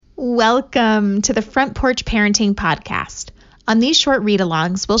Welcome to the Front Porch Parenting Podcast. On these short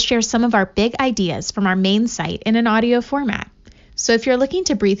read-alongs, we'll share some of our big ideas from our main site in an audio format. So if you're looking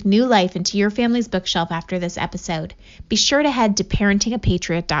to breathe new life into your family's bookshelf after this episode, be sure to head to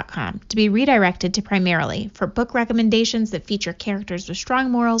parentingapatriot.com to be redirected to Primerrily for book recommendations that feature characters with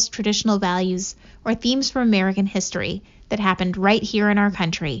strong morals, traditional values, or themes from American history that happened right here in our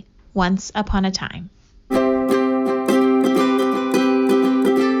country, once upon a time.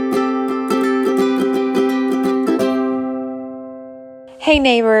 Hey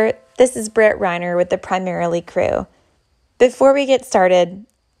neighbor, this is Britt Reiner with the Primerrily Crew. Before we get started,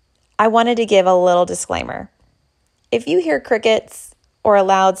 I wanted to give a little disclaimer. If you hear crickets or a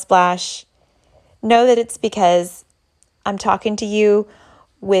loud splash, know that it's because I'm talking to you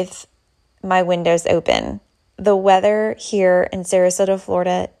with my windows open. The weather here in Sarasota,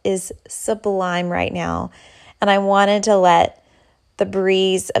 Florida is sublime right now, and I wanted to let the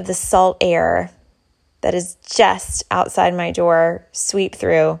breeze of the salt air that is just outside my door sweep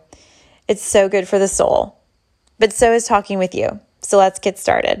through. It's so good for the soul, but so is talking with you. So let's get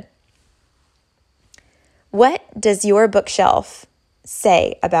started. What does your bookshelf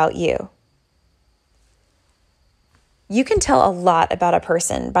say about you? You can tell a lot about a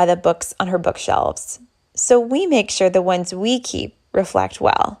person by the books on her bookshelves, so we make sure the ones we keep reflect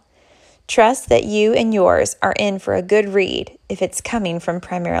well. Trust that you and yours are in for a good read if it's coming from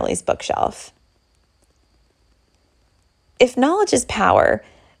Primerrily's bookshelf. If knowledge is power,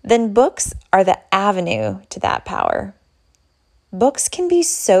 then books are the avenue to that power. Books can be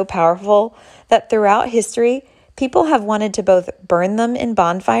so powerful that throughout history, people have wanted to both burn them in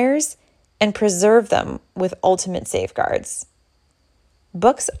bonfires and preserve them with ultimate safeguards.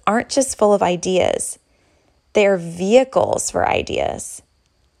 Books aren't just full of ideas. They are vehicles for ideas.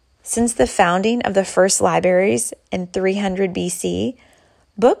 Since the founding of the first libraries in 300 BC,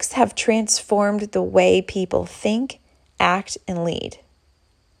 books have transformed the way people think, act, and lead.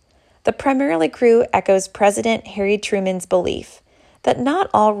 The Primerrily Crew echoes President Harry Truman's belief that not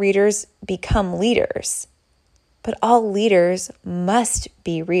all readers become leaders, but all leaders must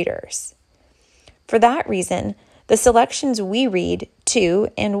be readers. For that reason, the selections we read to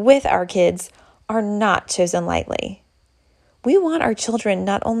and with our kids are not chosen lightly. We want our children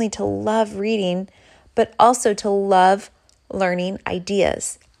not only to love reading, but also to love learning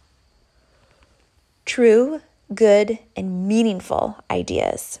ideas. True, good, and meaningful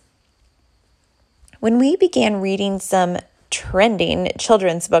ideas. When we began reading some trending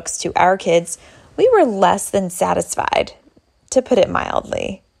children's books to our kids, we were less than satisfied, to put it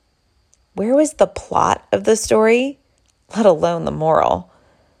mildly. Where was the plot of the story, let alone the moral?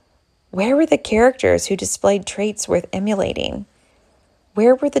 Where were the characters who displayed traits worth emulating?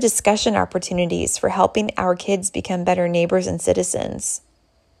 Where were the discussion opportunities for helping our kids become better neighbors and citizens?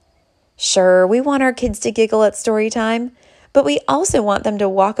 Sure, we want our kids to giggle at story time, but we also want them to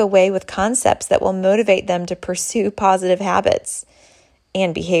walk away with concepts that will motivate them to pursue positive habits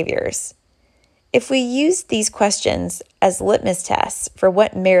and behaviors. If we use these questions as litmus tests for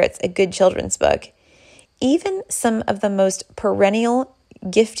what merits a good children's book, even some of the most perennial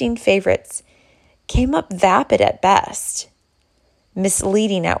gifting favorites came up vapid at best,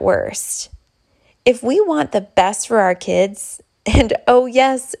 misleading at worst. If we want the best for our kids, and oh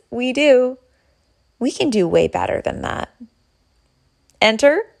yes, we do, we can do way better than that.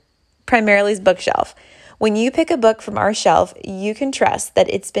 Enter Primerrily's bookshelf. When you pick a book from our shelf, you can trust that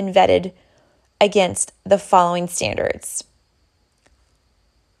it's been vetted against the following standards.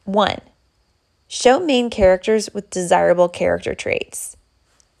 1. Show main characters with desirable character traits.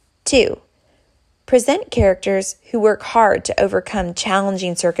 2. Present characters who work hard to overcome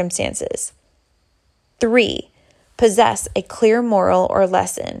challenging circumstances. 3. Possess a clear moral or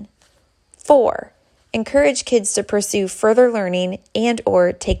lesson. 4. Encourage kids to pursue further learning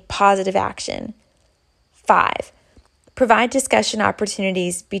and/or take positive action. 5. Provide discussion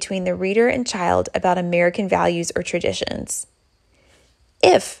opportunities between the reader and child about American values or traditions.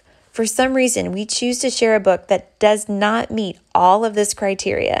 If, for some reason, we choose to share a book that does not meet all of this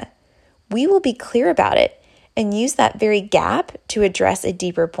criteria, we will be clear about it and use that very gap to address a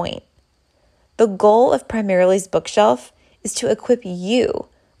deeper point. The goal of Primerrily's bookshelf is to equip you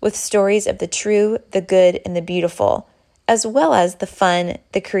with stories of the true, the good, and the beautiful, as well as the fun,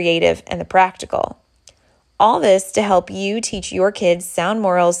 the creative, and the practical. All this to help you teach your kids sound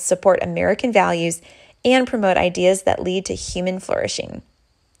morals, support American values, and promote ideas that lead to human flourishing.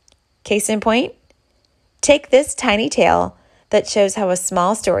 Case in point, take this tiny tale that shows how a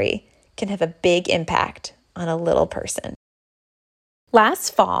small story can have a big impact on a little person.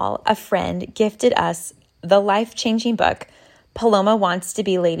 Last fall, a friend gifted us the life-changing book, Paloma Wants to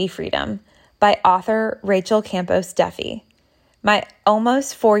be Lady Freedom by author Rachel Campos Duffy. My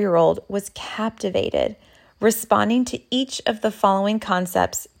almost 4-year-old was captivated, responding to each of the following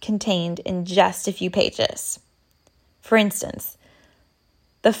concepts contained in just a few pages. For instance,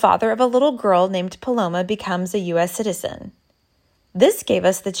 the father of a little girl named Paloma becomes a U.S. citizen. This gave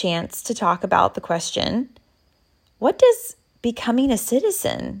us the chance to talk about the question, what does becoming a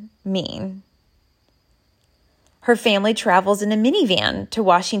citizen mean? Her family travels in a minivan to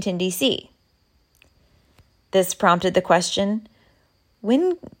Washington, D.C. This prompted the question,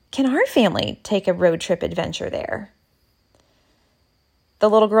 when can our family take a road trip adventure there? The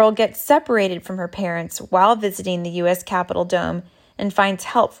little girl gets separated from her parents while visiting the U.S. Capitol Dome and finds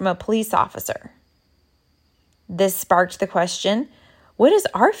help from a police officer. This sparked the question, what is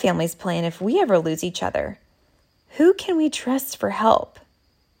our family's plan if we ever lose each other? Who can we trust for help?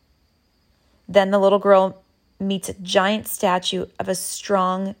 Then the little girl meets a giant statue of a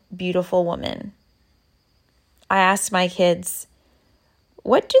strong, beautiful woman. I asked my kids,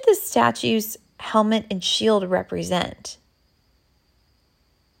 what do the statue's helmet and shield represent?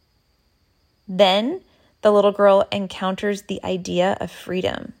 Then the little girl encounters the idea of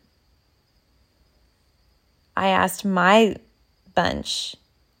freedom. I asked my bunch,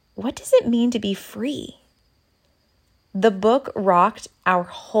 what does it mean to be free? The book rocked our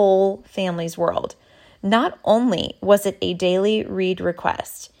whole family's world. Not only was it a daily read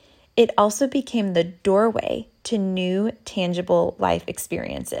request, it also became the doorway to new, tangible life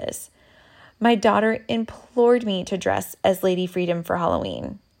experiences. My daughter implored me to dress as Lady Freedom for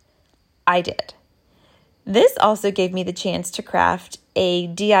Halloween. I did. This also gave me the chance to craft a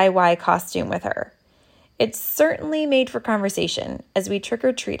DIY costume with her. It certainly made for conversation as we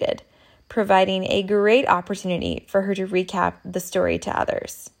trick-or-treated, providing a great opportunity for her to recap the story to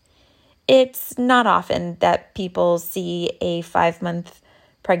others. It's not often that people see a 5-month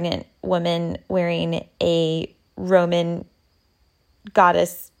pregnant woman wearing a Roman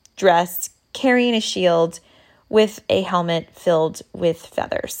goddess dress, carrying a shield with a helmet filled with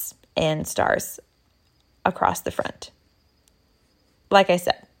feathers and stars across the front. Like I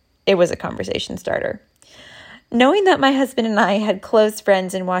said, it was a conversation starter. Knowing that my husband and I had close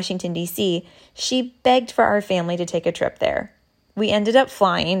friends in Washington, D.C., she begged for our family to take a trip there. We ended up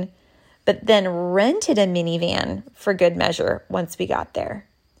flying, but then rented a minivan for good measure once we got there.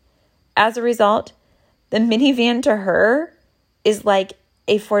 As a result, the minivan to her is like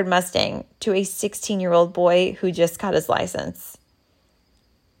a Ford Mustang to a 16-year-old boy who just got his license.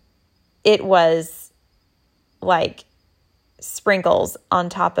 It was like sprinkles on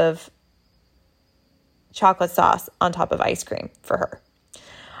top of chocolate sauce on top of ice cream for her.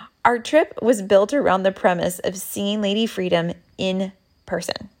 Our trip was built around the premise of seeing Lady Freedom in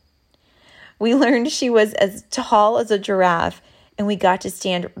person. We learned she was as tall as a giraffe, and we got to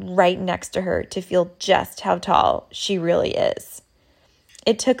stand right next to her to feel just how tall she really is.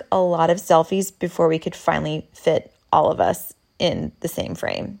 It took a lot of selfies before we could finally fit all of us in the same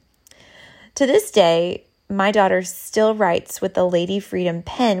frame. To this day, my daughter still writes with the Lady Freedom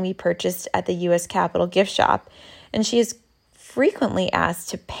pen we purchased at the U.S. Capitol gift shop, and she is frequently asked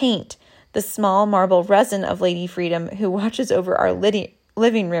to paint the small marble resin of Lady Freedom who watches over our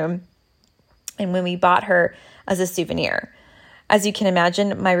living room, and when we bought her as a souvenir. As you can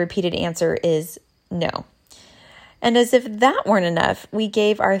imagine, my repeated answer is no. And as if that weren't enough, we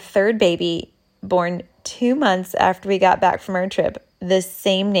gave our third baby, born 2 months after we got back from our trip, the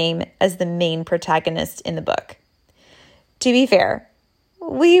same name as the main protagonist in the book. To be fair,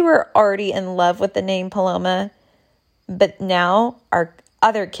 we were already in love with the name Paloma, but now our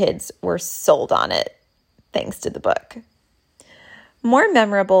other kids were sold on it, thanks to the book. More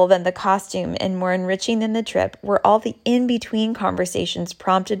memorable than the costume and more enriching than the trip were all the in-between conversations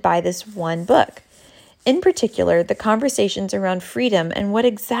prompted by this one book. In particular, the conversations around freedom and what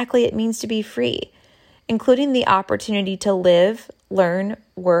exactly it means to be free, including the opportunity to live, learn,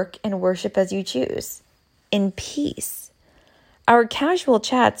 work, and worship as you choose, in peace. Our casual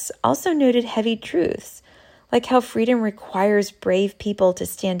chats also noted heavy truths, like how freedom requires brave people to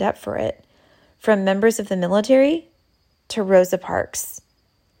stand up for it, from members of the military to Rosa Parks.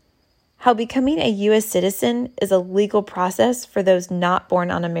 How becoming a U.S. citizen is a legal process for those not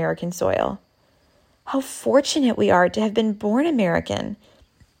born on American soil. How fortunate we are to have been born American,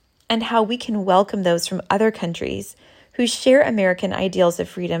 and how we can welcome those from other countries who share American ideals of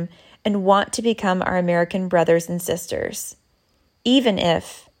freedom and want to become our American brothers and sisters, even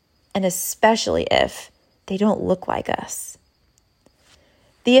if, and especially if, they don't look like us.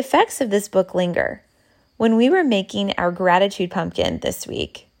 The effects of this book linger. When we were making our gratitude pumpkin this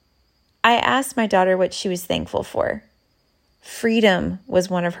week, I asked my daughter what she was thankful for. Freedom was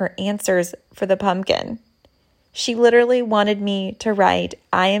one of her answers for the pumpkin. She literally wanted me to write,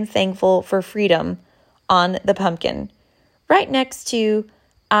 "I am thankful for freedom" on the pumpkin, right next to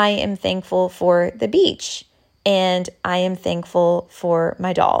 "I am thankful for the beach" and "I am thankful for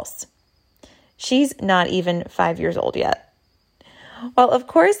my dolls." She's not even 5 years old yet. While of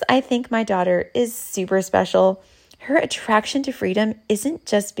course I think my daughter is super special, her attraction to freedom isn't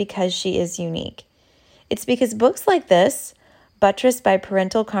just because she is unique. It's because books like this, buttressed by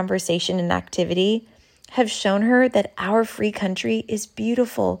parental conversation and activity, have shown her that our free country is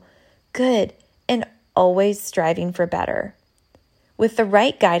beautiful, good, and always striving for better. With the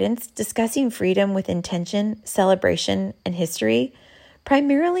right guidance, discussing freedom with intention, celebration, and history,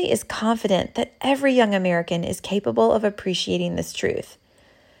 Primerrily is confident that every young American is capable of appreciating this truth.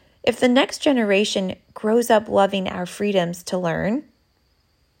 If the next generation grows up loving our freedoms to learn,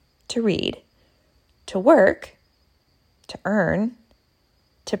 to read, to work, to earn,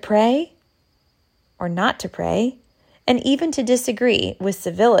 to pray, or not to pray, and even to disagree with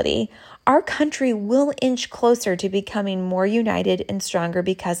civility, our country will inch closer to becoming more united and stronger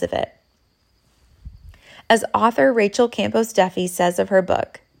because of it. As author Rachel Campos Duffy says of her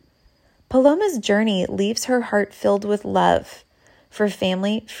book, Paloma's journey leaves her heart filled with love for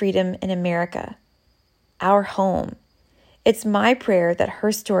family, freedom, and America, our home. It's my prayer that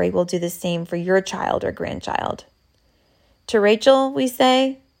her story will do the same for your child or grandchild. To Rachel, we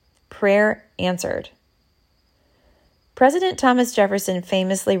say, prayer answered. President Thomas Jefferson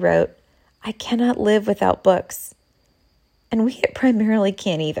famously wrote, "I cannot live without books." And we at Primerrily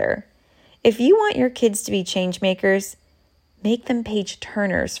can't either. If you want your kids to be change makers, make them page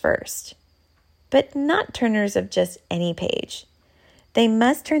turners first. But not turners of just any page. They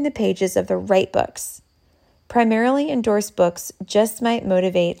must turn the pages of the right books. Primerrily endorsed books just might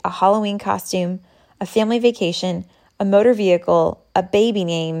motivate a Halloween costume, a family vacation, a motor vehicle, a baby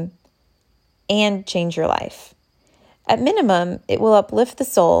name, and change your life. At minimum, it will uplift the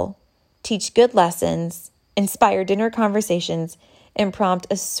soul, teach good lessons, inspire dinner conversations, and prompt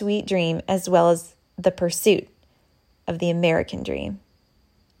a sweet dream as well as the pursuit of the American dream.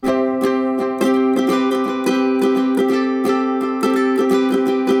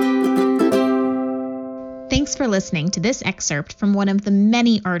 Thanks for listening to this excerpt from one of the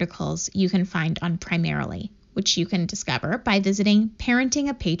many articles you can find on Primerrily, which you can discover by visiting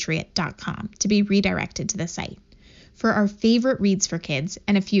parentingapatriot.com to be redirected to the site. For our favorite reads for kids,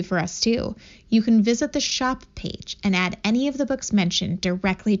 and a few for us too, you can visit the shop page and add any of the books mentioned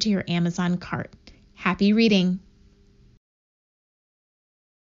directly to your Amazon cart. Happy reading!